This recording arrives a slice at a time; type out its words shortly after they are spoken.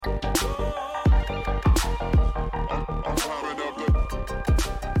Thanks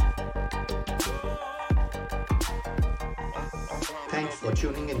for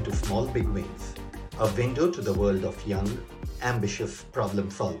tuning into Small Big Wins, a window to the world of young, ambitious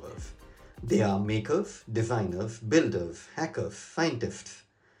problem solvers. They are makers, designers, builders, hackers, scientists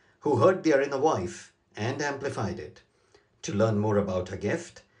who heard their inner voice and amplified it. To learn more about our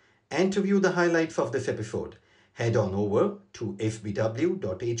guest and to view the highlights of this episode, head on over to fbw.hvj.coach.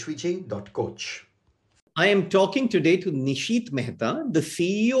 I am talking today to Nishit Mehta, the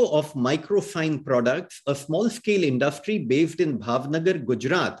CEO of Microfine Products, a small-scale industry based in Bhavnagar,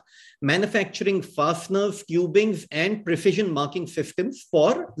 Gujarat, manufacturing fasteners, tubings, and precision marking systems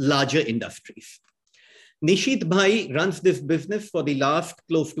for larger industries. Nishit Bhai runs this business for the last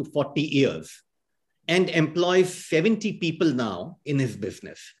close to 40 years and employs 70 people now in his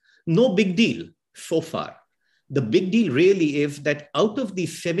business. No big deal so far. The big deal really is that out of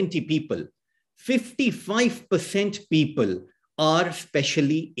these 70 people, 55% people are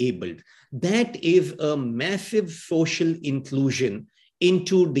specially abled. That is a massive social inclusion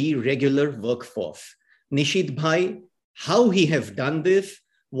into the regular workforce. Nishit Bhai, how he has done this,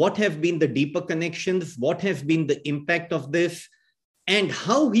 what have been the deeper connections, what has been the impact of this, and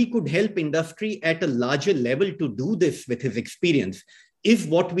how he could help industry at a larger level to do this with his experience is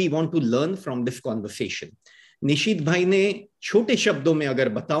what we want to learn from this conversation. निशित भाई ने छोटे शब्दों में अगर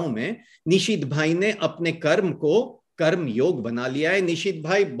बताऊं मैं, निशित भाई ने अपने कर्म को कर्म योग बना लिया है. निशित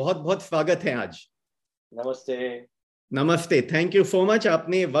भाई, बहुत बहुत स्वागत है आज. नमस्ते. नमस्ते, थैंक यू सो मच,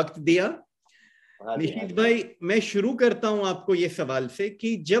 आपने वक्त दिया. निशित भाई, मैं शुरू करता हूं आपको ये सवाल से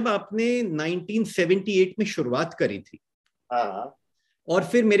कि जब आपने 1978 में शुरुआत करी थी, और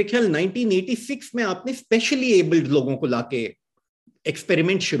फिर मेरे ख्याल 1986 में आपने स्पेशली एबल्ड लोगों को लाके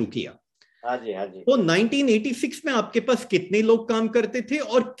एक्सपेरिमेंट शुरू किया. हाँ जी. तो 1986 में आपके पास कितने लोग काम करते थे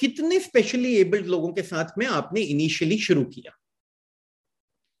और कितने स्पेशली एबल्ड लोगों के साथ में आपने इनिशियली शुरू किया?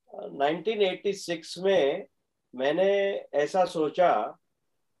 1986 में मैंने ऐसा सोचा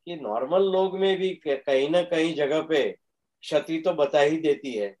कि नॉर्मल लोग में भी कहीं ना कहीं जगह पे क्षति तो बता ही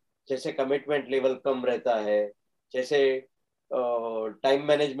देती है. जैसे कमिटमेंट लेवल कम रहता है, जैसे टाइम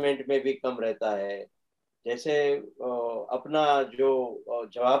मैनेजमेंट में भी कम रहता है, जैसे अपना जो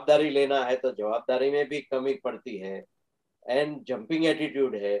जवाबदारी लेना है तो जवाबदारी में भी कमी पड़ती है, एंड जंपिंग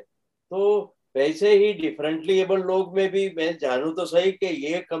एटीट्यूड है. तो वैसे ही डिफरेंटली एबल लोग में भी मैं जानूं तो सही कि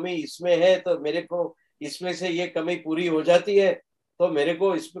ये कमी इसमें है, तो मेरे को इसमें से ये कमी पूरी हो जाती है, तो मेरे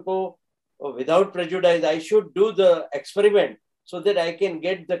को इसको without prejudice I should do the experiment so that I can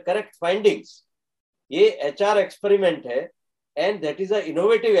get the correct findings. ये एचआर एक्सपेरिमेंट है, and that is a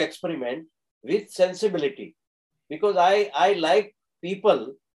innovative experiment with sensibility, because I like people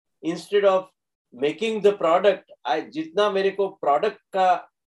instead of making the product. जितना मेरे को product का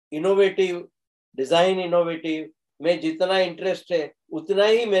innovative design innovative में जितना interest है, उतना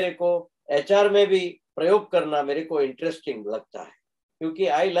ही मेरे को एचआर में भी प्रयोग करना मेरे को इंटरेस्टिंग लगता है, क्योंकि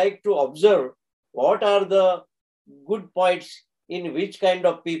I like to observe what are the good points in which kind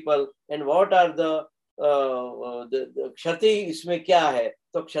of people and what are the क्षति इसमें क्या है.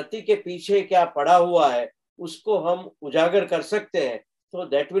 तो क्षति के पीछे क्या पड़ा हुआ है उसको हम उजागर कर सकते हैं, तो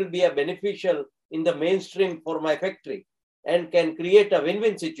that will be a beneficial in the mainstream for my factory and can create a win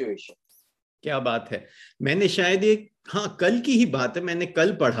win situation. क्या बात है. मैंने शायद ये, हाँ, कल की ही बात है, मैंने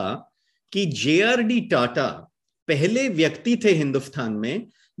कल पढ़ा कि जेआरडी टाटा पहले व्यक्ति थे हिंदुस्तान में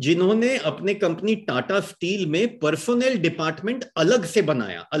जिन्होंने अपने कंपनी टाटा स्टील में पर्सोनल डिपार्टमेंट अलग से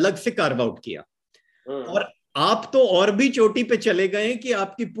बनाया, अलग से कार्व आउट किया. और आप तो और भी चोटी पे चले गए कि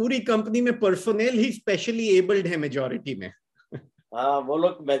आपकी पूरी कंपनी में पर्सोनेल ही स्पेशली एबल्ड है मेजॉरिटी में. हाँ, वो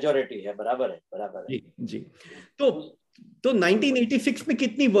लोग मेजॉरिटी है. बराबर है. जी. तो 1986 में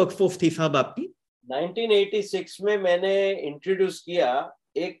कितनी वर्कफोर्स थी साहब आपकी? 1986 में मैंने इंट्रोड्यूस किया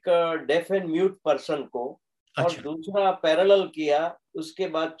एक डेफ एंड म्यूट पर्सन को. अच्छा. और दूसरा पैरेलल किया उसके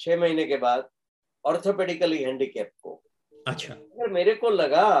बाद 6 महीने के बाद ऑर्थोपेडिकली हैंडीकैप को. अच्छा. अगर मेरे को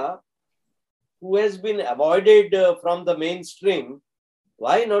लगा who has been avoided from the mainstream,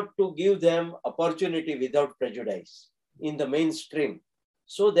 why not to give them opportunity without prejudice in the mainstream,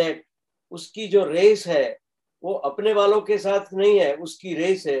 so that उसकी जो रेस है वो अपने वालों के साथ नहीं है, उसकी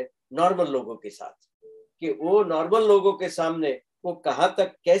रेस है नॉर्मल लोगों के साथ, कि वो नॉर्मल लोगों के सामने वो कहाँ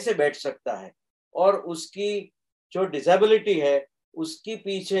तक कैसे बैठ सकता है, और उसकी जो डिसेबिलिटी है उसकी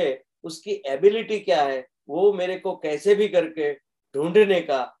पीछे उसकी एबिलिटी क्या है वो मेरे को कैसे भी करके ढूंढने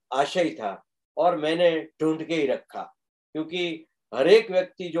का आशय था. और मैंने ढूंढ के ही रखा, क्योंकि हर एक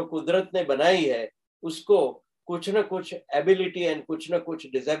व्यक्ति जो कुदरत ने बनाई है उसको कुछ न कुछ एबिलिटी एंड कुछ न कुछ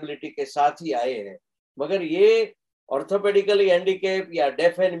डिसेबिलिटी के साथ ही आए हैं. मगर ये ऑर्थोपेडिकली हैंडीकैप या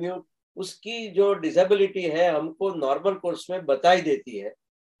डेफ एंड म्यूट, उसकी जो डिसेबिलिटी है हमको नॉर्मल कोर्स में बताई देती है।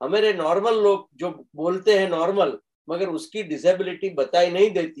 हमारे नॉर्मल लोग जो बोलते हैं नॉर्मल, मगर उसकी डिसेबिलिटी बताई नहीं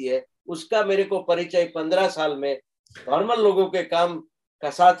देती है, उसका मेरे को परिचय 15 साल में नॉर्मल लोगों के काम का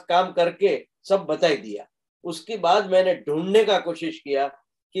साथ काम करके सब बताई दिया। उसके बाद मैंने ढूंढने का कोशिश किया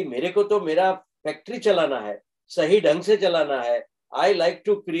कि मेरे को तो मेरा फैक्ट्री चलाना है, सही ढंग से चलाना है। आई like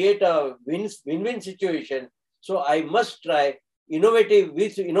to create a win win situation, so I must try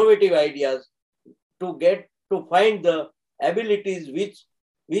innovative ideas to find the abilities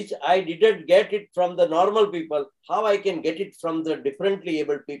which I didn't get it from the normal people, how I can get it from the differently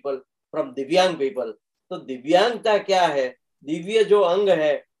abled people, from दिव्यांग people। तो दिव्यांगता क्या है, दिव्य जो अंग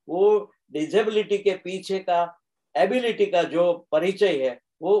है वो disability के पीछे का एबिलिटी का जो परिचय है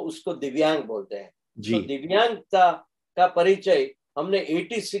वो उसको दिव्यांग बोलते हैं। तो दिव्यांगता का परिचय हमने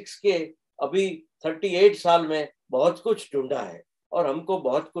 86 के अभी 38 साल में बहुत कुछ ढूंढा है और हमको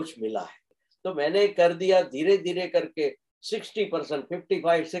बहुत कुछ मिला है। तो मैंने कर दिया धीरे धीरे करके 60%,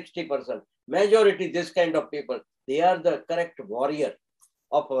 55-60%। Majority this kind of people, they are the correct warrior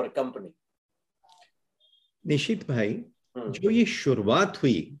of our company. Nishit भाई, जो ये शुरुआत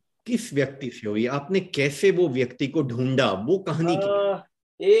हुई किस व्यक्ति से हुई? आपने कैसे वो व्यक्ति को ढूंढा? वो कहानी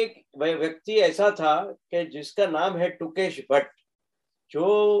की। एक व्यक्ति ऐसा था कि जिसका नाम है टुकेश भट्ट,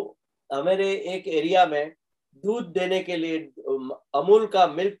 जो हमारे एक एरिया में दूध देने के लिए अमूल का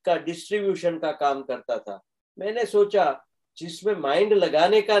मिल्क का डिस्ट्रीब्यूशन का काम करता था। मैंने सोचा जिसमें माइंड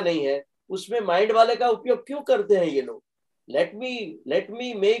लगाने का नहीं है उसमें माइंड वाले का उपयोग क्यों करते हैं ये लोग। Let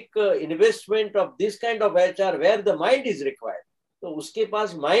me make investment of this kind of HR where the mind is required. तो उसके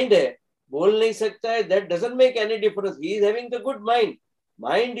पास माइंड है, बोल नहीं सकता है, that doesn't make any difference, he is having the good mind.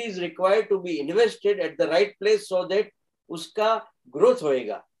 Mind is required to be invested at the right place so that उसका growth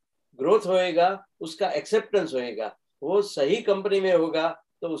होएगा, उसका एक्सेप्टेंस होएगा। वो सही कंपनी में होगा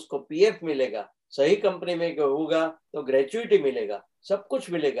तो उसको पीएफ मिलेगा, सही कंपनी में होगा तो ग्रेचुइटी मिलेगा, सब कुछ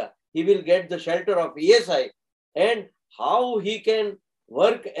मिलेगा। he will get the shelter of ESI, and how he can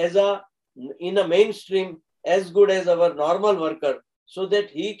work as in a mainstream as good as our normal worker, so that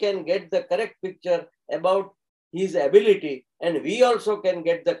he can get the correct picture about his ability, and we also can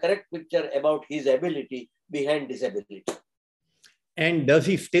get the correct picture about his ability behind disability. And does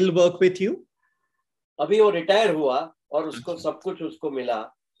he still work with you? अभी वो retire हुआ और उसको सब कुछ उसको मिला,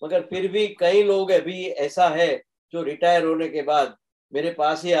 मगर फिर भी कई लोग अभी ऐसा है जो रिटायर होने के बाद मेरे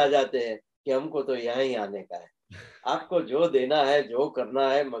पास ही आ जाते हैं कि हमको तो यहाँ ही आने का है, आपको जो देना है जो करना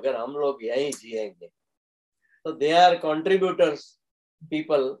है, मगर हम लोग यहीं जिएंगे। तो they are contributors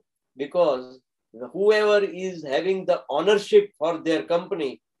people, because whoever is having the ownership for their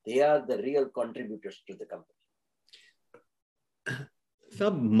company, they are the real contributors to the company.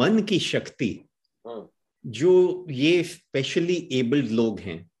 सब मन की शक्ति जो ये स्पेशली एबल्ड लोग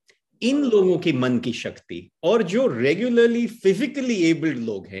हैं, इन लोगों की मन की शक्ति और जो रेगुलरली फिजिकली एबल्ड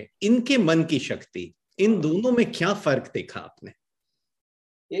लोग हैं इनके मन की शक्ति, इन दोनों में क्या फर्क देखा आपने?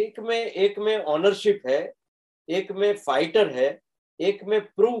 एक में ऑनरशिप है, एक में फाइटर है, एक में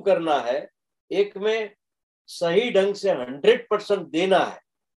प्रूव करना है, एक में सही ढंग से 100% देना है,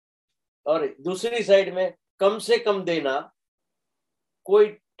 और दूसरी साइड में कम से कम देना। कोई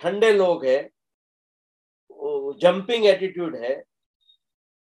ठंडे लोग है, जंपिंग एटीट्यूड है,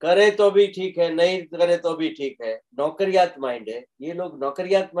 करे तो भी ठीक है, नहीं करे तो भी ठीक है, नौकरियात माइंड है। ये लोग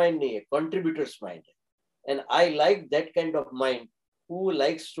नौकरियात माइंड नहीं है, कंट्रीब्यूटर्स माइंड है। And I like that kind of mind who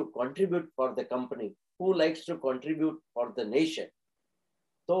likes to contribute for the company, who likes to contribute for the nation.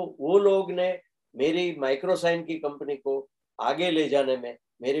 तो वो लोग ने मेरी माइक्रोसाइन की कंपनी को आगे ले जाने में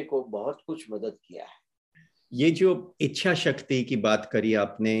मेरे को बहुत कुछ मदद किया है। ये जो इच्छा शक्ति की बात करी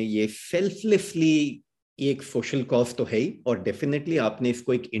आपने, ये सेल्फलेसली एक सोशल कॉज तो है ही, और डेफिनेटली आपने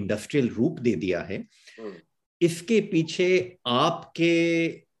इसको एक इंडस्ट्रियल रूप दे दिया है। इसके पीछे आपके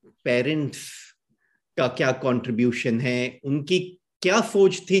पेरेंट्स का क्या कंट्रीब्यूशन है? उनकी क्या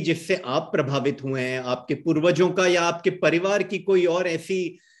सोच थी जिससे आप प्रभावित हुए हैं? आपके पूर्वजों का या आपके परिवार की कोई और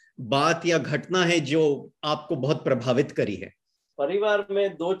ऐसी बात या घटना है जो आपको बहुत प्रभावित करी है? परिवार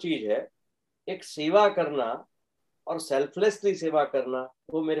में दो चीज है, एक सेवा करना और सेल्फलेसली सेवा करना।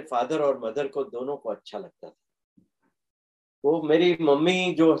 वो मेरे फादर और मदर को दोनों को अच्छा लगता था। वो मेरी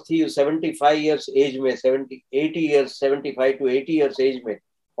मम्मी जो थी 75 इयर्स एज में, 75 to 80 इयर्स एज में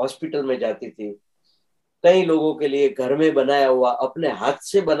हॉस्पिटल में जाती थी। कई लोगों के लिए घर में बनाया हुआ, अपने हाथ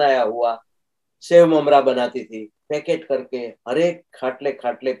से बनाया हुआ सेव ममरा बनाती थी, पैकेट करके हर एक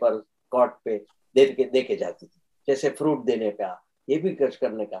खाटले पर कॉट पे दे के जाती थी, जैसे फ्रूट देने का, ये भी कुछ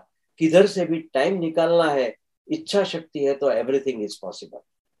करने का। किधर से भी टाइम निकालना है, इच्छा शक्ति है तो एवरीथिंग इज पॉसिबल।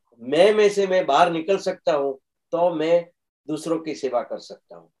 मैं बाहर निकल सकता हूँ, तो मैं दूसरों की सेवा कर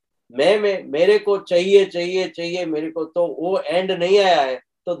सकता हूँ। मैं मेरे को चाहिए चाहिए चाहिए मेरे को, तो वो एंड नहीं आया है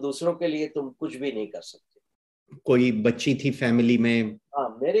तो दूसरों के लिए तुम कुछ भी नहीं कर सकते। कोई बच्ची थी फैमिली में?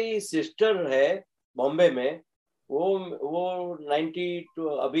 हाँ, मेरी सिस्टर है बॉम्बे में, वो 92,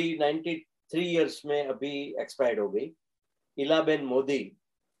 अभी 93 ईयर्स में अभी एक्सपायर्ड हो गई, इलाबेन मोदी।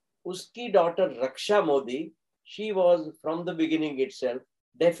 उसकी daughter Raksha Modi, she was from the beginning itself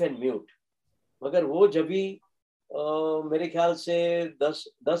deaf and mute. मगर वो जब भी मेरे ख्याल से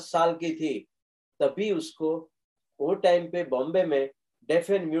 10 साल की थी, तभी उसको, वो टाइम पे बॉम्बे में डेफ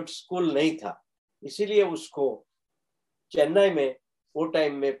एंड म्यूट स्कूल नहीं था, इसीलिए उसको चेन्नई में वो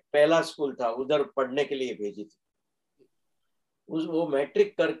टाइम में पहला स्कूल था, उधर पढ़ने के लिए भेजी थी। वो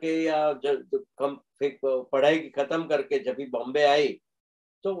मैट्रिक करके या जब कम पढ़ाई खत्म करके जब भी बॉम्बे आई,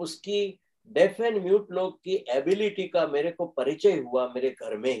 तो उसकी डेफ एंड म्यूट लोग की एबिलिटी का मेरे को परिचय हुआ मेरे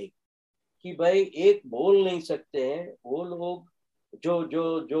घर में ही, कि भाई एक बोल नहीं सकते हैं वो लोग, जो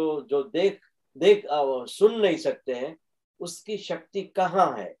जो जो जो देख देख सुन नहीं सकते हैं, उसकी शक्ति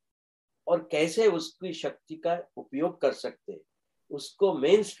कहाँ है और कैसे उसकी शक्ति का उपयोग कर सकते हैं, उसको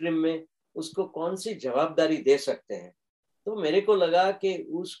मेन स्ट्रीम में उसको कौन सी जवाबदारी दे सकते हैं। तो मेरे को लगा कि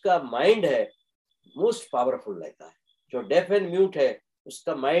उसका माइंड है मोस्ट पावरफुल रहता है। जो डेफ एंड म्यूट है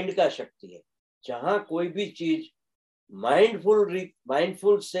उसका माइंड का शक्ति है, जहां कोई भी चीज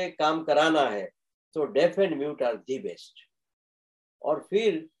माइंडफुल से काम कराना है तो deaf and mute are the best. और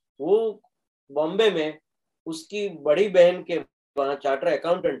फिर वो बॉम्बे में उसकी बड़ी बहन के वहाँ चार्टर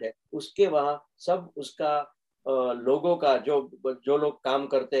अकाउंटेंट है, उसके वहाँ सब उसका लोगों का जो जो लोग काम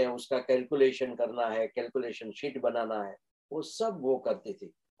करते हैं उसका कैलकुलेशन करना है, कैलकुलेशन शीट बनाना है, वो सब वो करती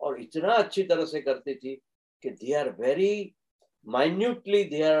थी। और इतना अच्छी तरह से करती थी कि they are very minutely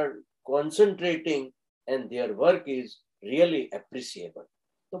they are concentrating and their work is really appreciable.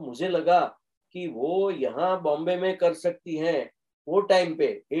 तो मुझे लगा कि वो यहाँ बॉम्बे में कर सकती हैं वो टाइम पे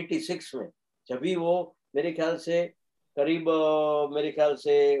 86 में, जब भी वो मेरे ख्याल से करीब मेरे ख्याल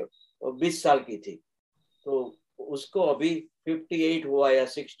से 20 साल की थी, तो उसको अभी 58 हुआ या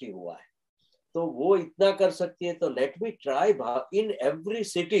 60 हुआ है, तो वो इतना कर सकती है। तो let me try, in every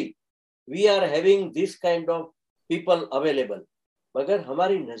city we are having this kind of people available, मगर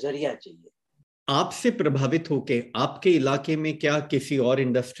हमारी नजरिया चाहिए। आपसे प्रभावित होके आपके इलाके में क्या किसी और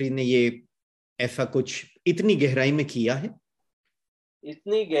इंडस्ट्री ने ये ऐसा कुछ इतनी गहराई में किया है?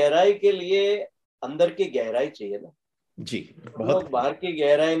 इतनी गहराई के लिए अंदर की गहराई चाहिए ना। जी, हम बहुत लोग बाहर की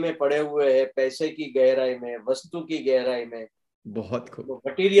गहराई में पड़े हुए हैं, पैसे की गहराई में, वस्तु की गहराई में, बहुत खूब। तो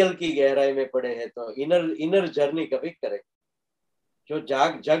मटेरियल की गहराई में पड़े हैं, तो इनर जर्नी कभी करें। जो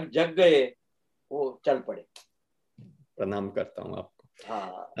जग गए वो चल पड़े। प्रणाम करता हूं आपको।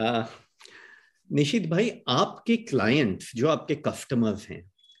 हाँ। निशित भाई, आपके क्लाइंट्स जो आपके कस्टमर्स हैं,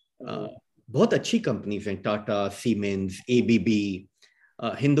 बहुत अच्छी कंपनीज हैं, Tata, siemens, ABB,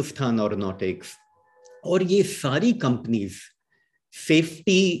 Hindustan aeronautics, और ये सारी कंपनीज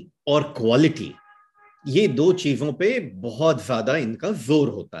सेफ्टी और क्वालिटी, ये दो चीजों पे बहुत ज्यादा इनका जोर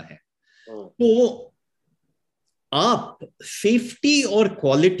होता है। तो आप सेफ्टी और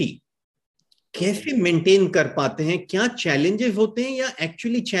क्वालिटी कैसे मेंटेन कर पाते हैं? क्या चैलेंजेस होते हैं या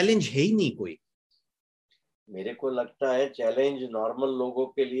एक्चुअली चैलेंज है ही नहीं कोई? मेरे को लगता है चैलेंज नॉर्मल लोगों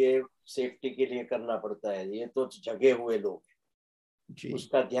के लिए सेफ्टी के लिए करना पड़ता है, ये तो जगे हुए लोग हैं,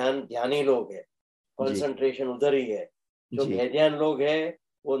 उसका ध्यानी लोग है, कंसंट्रेशन उधर ही है। जो बेध्यान लोग है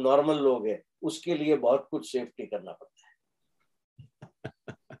वो नॉर्मल लोग है, उसके लिए बहुत कुछ सेफ्टी करना पड़ता है।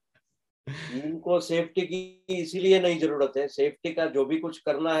 इनको सेफ्टी की इसीलिए नहीं जरूरत है, सेफ्टी का जो भी कुछ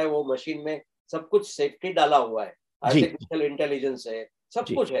करना है वो मशीन में सब कुछ सेफ्टी डाला हुआ है, आर्टिफिशियल इंटेलिजेंस है, सब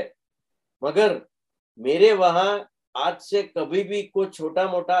कुछ है। मगर मेरे वहां आज से कभी भी कुछ छोटा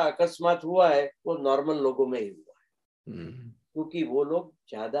मोटा अकस्मात हुआ है वो नॉर्मल लोगों में ही हुआ है, क्योंकि वो लोग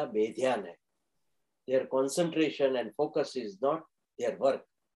ज्यादा बेध्यान है। There concentration and focus is not their work.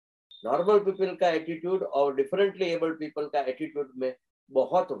 Normal people का एटीट्यूड और डिफरेंटली एबल्ड पीपल का एटीट्यूड में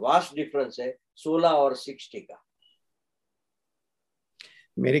बहुत वास्ट डिफरेंस है, 16 और 60 का।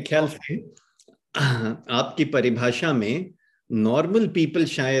 मेरे ख्याल से आपकी परिभाषा में नॉर्मल पीपल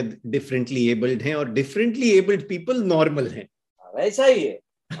शायद डिफरेंटली एबल्ड हैं और डिफरेंटली एबल्ड पीपल नॉर्मल हैं। वैसा ही है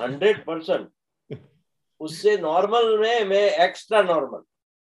 100%। उससे नॉर्मल में मैं extra normal,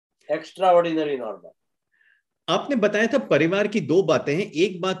 extra ordinary normal. आपने बताया था परिवार की दो बातें हैं।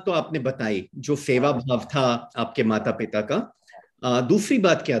 एक बात तो आपने बताई जो सेवा भाव था आपके माता पिता का, दूसरी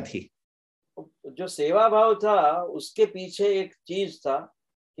बात क्या थी? जो सेवा भाव था उसके पीछे एक चीज था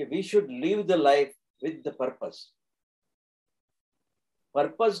कि we should live the life with the purpose.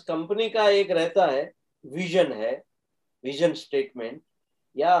 Purpose company का एक रहता है, विजन है, विजन स्टेटमेंट,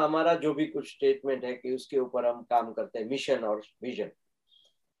 या हमारा जो भी कुछ स्टेटमेंट है कि उसके ऊपर हम काम करते हैं, मिशन और विजन,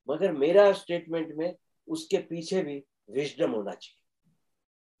 मगर मेरा स्टेटमेंट में उसके पीछे भी विजडम होना चाहिए।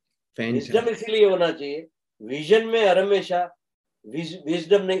 Wisdom Fantastic. इसीलिए होना चाहिए, विजन में हर हमेशा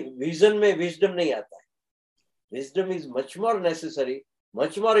विजडम नहीं, विजन में विजडम नहीं आता है। Wisdom is much more necessary,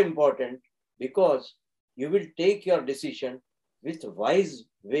 much more important, because you will take your decision with wise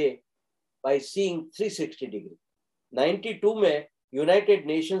way by seeing 360 degree. 92 में यूनाइटेड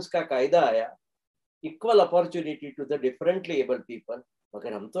नेशंस का कायदा आया, equal opportunity to the differently abled people,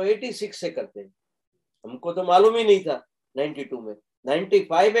 मगर हम तो 86 से करते हैं, हमको तो मालूम ही नहीं था 92 में।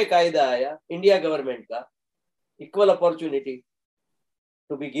 95 में कायदा आया इंडिया गवर्नमेंट का, equal opportunity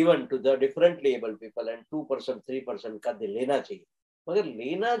to be given to the differently abled people, and 2% 3% का लेना चाहिए। मगर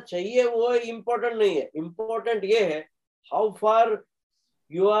लेना चाहिए वो इम्पोर्टेंट नहीं है, इम्पोर्टेंट ये है how far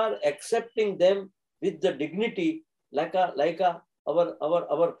you are accepting them with the dignity like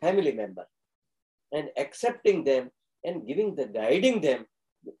our family member, and accepting them and giving the guiding them.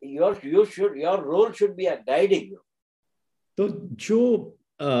 Your role should be a guiding you. तो जो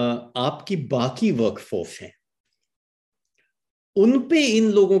आपकी बाकी वर्कफोर्स है उन पे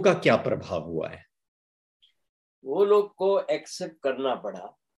इन लोगों का क्या प्रभाव हुआ है? वो लोग को एक्सेप्ट करना पड़ा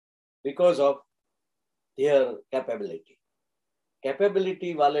because of their capability.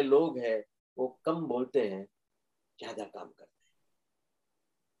 Capability वाले लोग हैं वो कम बोलते हैं, ज्यादा काम करते हैं,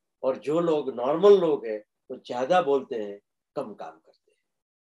 और जो लोग नॉर्मल लोग हैं वो ज्यादा बोलते हैं, कम काम करते हैं,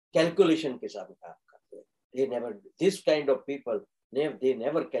 कैलकुलेशन के साथ काम करते हैं। they never, this kind of people, they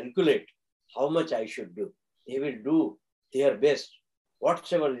never calculate how much I should do. They will do their best,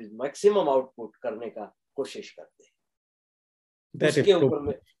 whatever is maximum output करने का कोशिश करते हैं। उसके ऊपर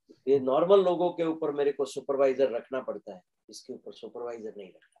में ये नॉर्मल लोगों के ऊपर मेरे को सुपरवाइजर रखना पड़ता है, इसके ऊपर सुपरवाइजर नहीं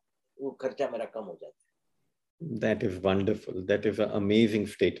रखना, वो खर्चा मेरा कम हो जाता है। That is wonderful. That is an amazing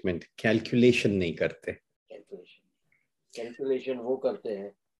statement. Calculation नहीं करते। कैलकुलेशन वो करते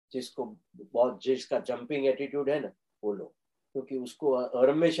हैं जिसको बहुत, जिसका जंपिंग एटीट्यूड है ना वो लोग, क्योंकि उसको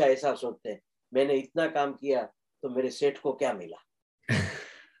हमेशा ऐसा सोचते हैं मैंने इतना काम किया तो मेरे सेठ को क्या मिला।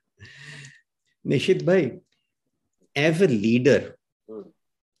 निशित भाई, एज अ लीडर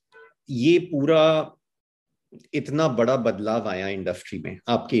ये पूरा इतना बड़ा बदलाव आया इंडस्ट्री में,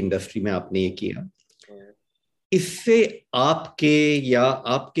 आपकी इंडस्ट्री में आपने ये किया, इससे आपके या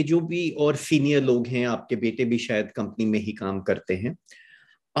आपके जो भी और सीनियर लोग हैं, आपके बेटे भी शायद कंपनी में ही काम करते हैं,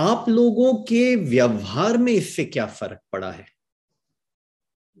 आप लोगों के व्यवहार में इससे क्या फर्क पड़ा है?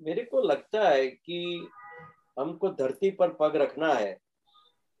 मेरे को लगता है कि हमको धरती पर पग रखना है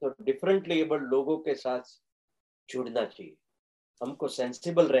तो डिफरेंटली एबल्ड लोगों के साथ जुड़ना चाहिए, हमको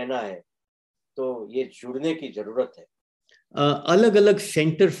सेंसिबल रहना है, तो ये जुड़ने की जरूरत है। अलग अलग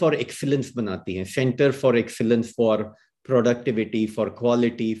सेंटर फॉर एक्सीलेंस बनाती हैं, centre for excellence for productivity, for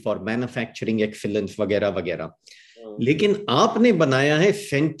quality, for manufacturing excellence वगैरह वगैरह, लेकिन आपने बनाया है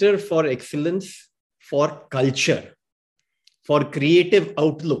centre for excellence for culture, for creative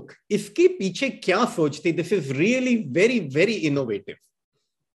outlook. इसके पीछे क्या सोचती? This is really very very innovative.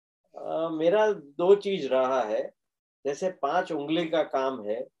 मेरा 2 चीज रहा है, जैसे 5 उंगली का काम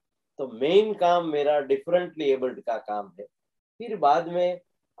है तो मेन काम मेरा डिफरेंटली एबल्ड का काम है, फिर बाद में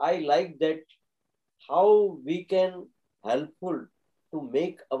I like that how we can helpful to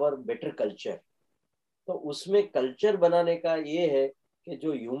make our better culture. तो उसमें कल्चर बनाने का ये है कि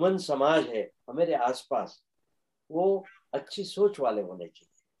जो ह्यूमन समाज है हमारे आसपास वो अच्छी सोच वाले होने चाहिए,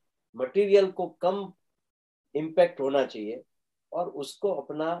 मटेरियल को कम इम्पैक्ट होना चाहिए, और उसको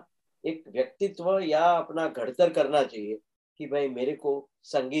अपना एक व्यक्तित्व या अपना घड़तर करना चाहिए कि भाई मेरे को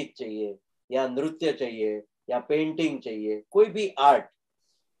संगीत चाहिए या नृत्य चाहिए या पेंटिंग चाहिए, कोई भी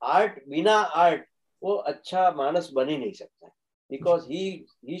आर्ट बिना आर्ट वो अच्छा मानस बन ही नहीं सकता है, because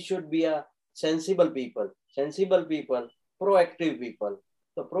he should be a sensible people, proactive people.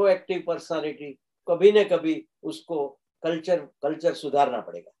 तो प्रोएक्टिव पर्सनालिटी कभी न कभी उसको कल्चर सुधारना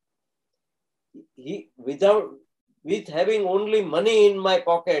पड़ेगा। With having only money in my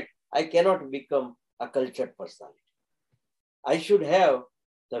pocket, I cannot become a cultured personality. I should have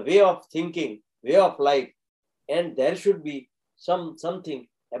the way of thinking, way of life, and there should be something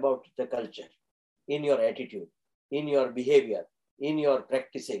about the culture in your attitude, in your behavior, in your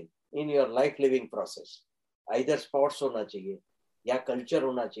practicing, in your life living process. Either sports होना चाहिए या culture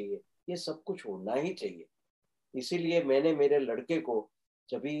होना चाहिए, ये सब कुछ होना ही चाहिए। इसीलिए मैंने मेरे लड़के को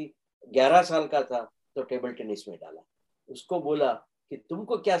जब 11 साल का था तो टेबल टेनिस में डाला, उसको बोला कि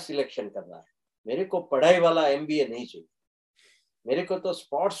तुमको क्या सिलेक्शन करना है, मेरे को पढ़ाई वाला MBA नहीं चाहिए, मेरे को तो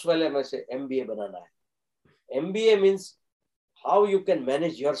स्पोर्ट्स वाले में से MBA बनाना है। MBA means how you can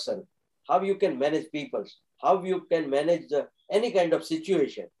manage yourself, how you can manage peoples, how you can manage the any kind of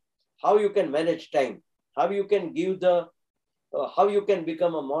situation, how you can manage time, how you can give the, how you can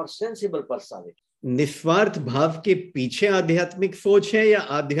become a more sensible personality. निस्वार्थ भाव के पीछे आध्यात्मिक सोच है या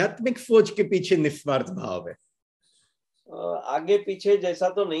आध्यात्मिक सोच के पीछे निस्वार्थ भाव है? आगे पीछे जैसा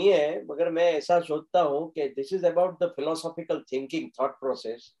तो नहीं है, मगर मैं ऐसा सोचता हूँ कि this is about the philosophical thinking, thought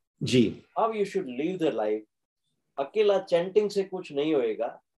process ji, how you should live the life. अकेला चैंटिंग से कुछ नहीं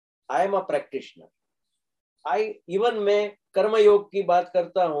होएगा. I am a practitioner. Even मैं कर्म योग की बात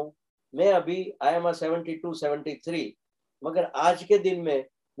करता हूँ. मैं अभी आई एम अ 72, 73, मगर आज के दिन में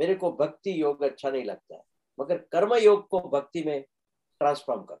मेरे को भक्ति योग अच्छा नहीं लगता है, मगर कर्म योग को भक्ति में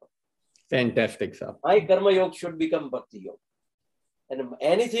ट्रांसफॉर्म करो. फैंटास्टिक साहब. My karma yoga should become bhakti yoga, and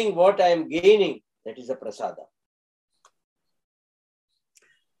anything what I am gaining, that is a prasada.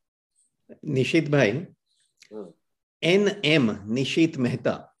 निशित भाई, NM निशित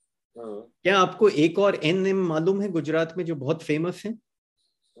मेहता, क्या आपको एक और NM मालूम है गुजरात में जो बहुत फेमस है?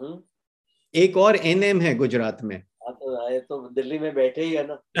 एक और NM है गुजरात में. ये तो दिल्ली में बैठे ही है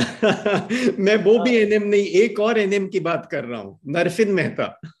ना. मैं वो भी NM नहीं, एक और NM की बात कर रहा हूँ, नरसिंह मेहता.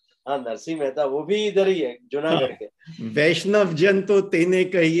 हाँ, नरसिंह मेहता, वो भी इधर ही है, जूनागढ़ के. वैष्णव जन तो तेने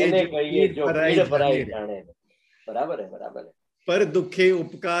कहिए जो पीड़ पराई जाने. बराबर है, बराबर है. पर दुखे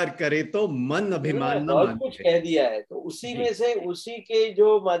उपकार करे तो मन अभिमान न बहुत माने. कुछ कह दिया है. तो उसी में से, उसी के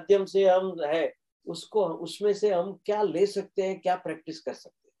जो माध्यम से हम है, उसको, उसमें से हम क्या ले सकते हैं, क्या प्रैक्टिस कर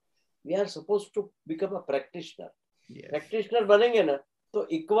सकते हैं. We are suppose to become a practitioner. Practitioner बनेंगे ना तो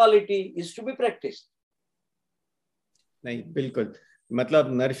equality is to be practice. नहीं, बिल्कुल.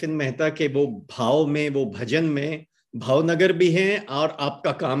 मतलब नरसिंह मेहता के वो भाव में, वो भजन में भावनगर भी है और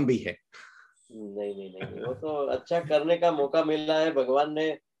आपका काम भी है. नहीं, वो तो अच्छा करने का मौका मिला है. भगवान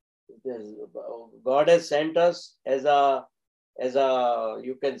ने, God has sent us as a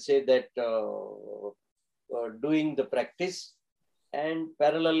you can say that doing the practice, and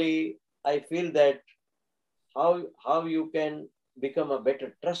parallelly I feel that how you can become a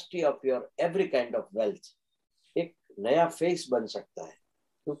better trustee of your every kind of wealth. एक नया face बन सकता है,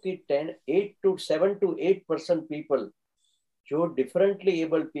 क्योंकि 7 to 8% people, जो differently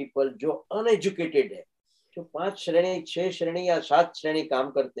abled people, जो uneducated है, जो 5 श्रेणी, 6 श्रेणी या 7 श्रेणी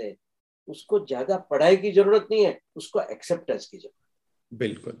काम करते हैं, उसको ज्यादा पढ़ाई की जरूरत नहीं है, उसको एक्सेप्टेंस की जरूरत.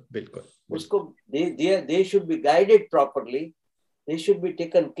 बिल्कुल, बिल्कुल. उसको they should be guided properly, they should be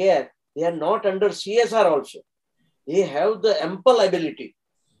taken care. They are not under CSR also. They have the ample ability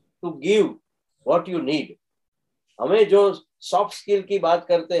to give what you need. हमें जो सॉफ्ट स्किल की बात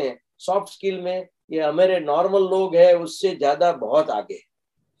करते हैं, सॉफ्ट स्किल में ये हमारे नॉर्मल लोग हैं उससे ज्यादा बहुत आगे.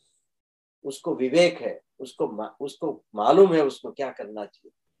 उसको विवेक है, उसको मालूम है उसको क्या करना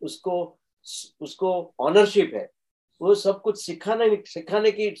चाहिए, उसको ऑनरशिप है. वो सब कुछ सिखाना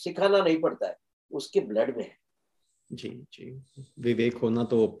नहीं पड़ता है, उसके ब्लड में है. जी, विवेक होना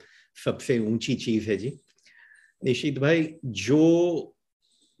तो सबसे ऊंची चीज है जी. निशित भाई, जो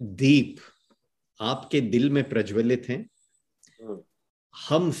दीप आपके दिल में प्रज्वलित हैं,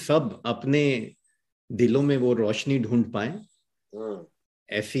 हम सब अपने दिलों में वो रोशनी ढूंढ पाए,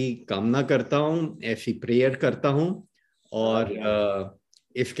 ऐसी कामना करता हूं, ऐसी प्रेयर करता हूं. और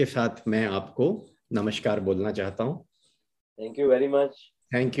इसके साथ मैं आपको नमस्कार बोलना चाहता हूं. Thank you very much.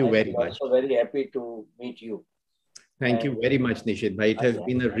 Thank you very much. Very happy to meet you. Thank you very much, Nishit bhai. It has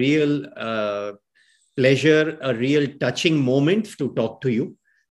been a real pleasure, a real touching moment to talk to you.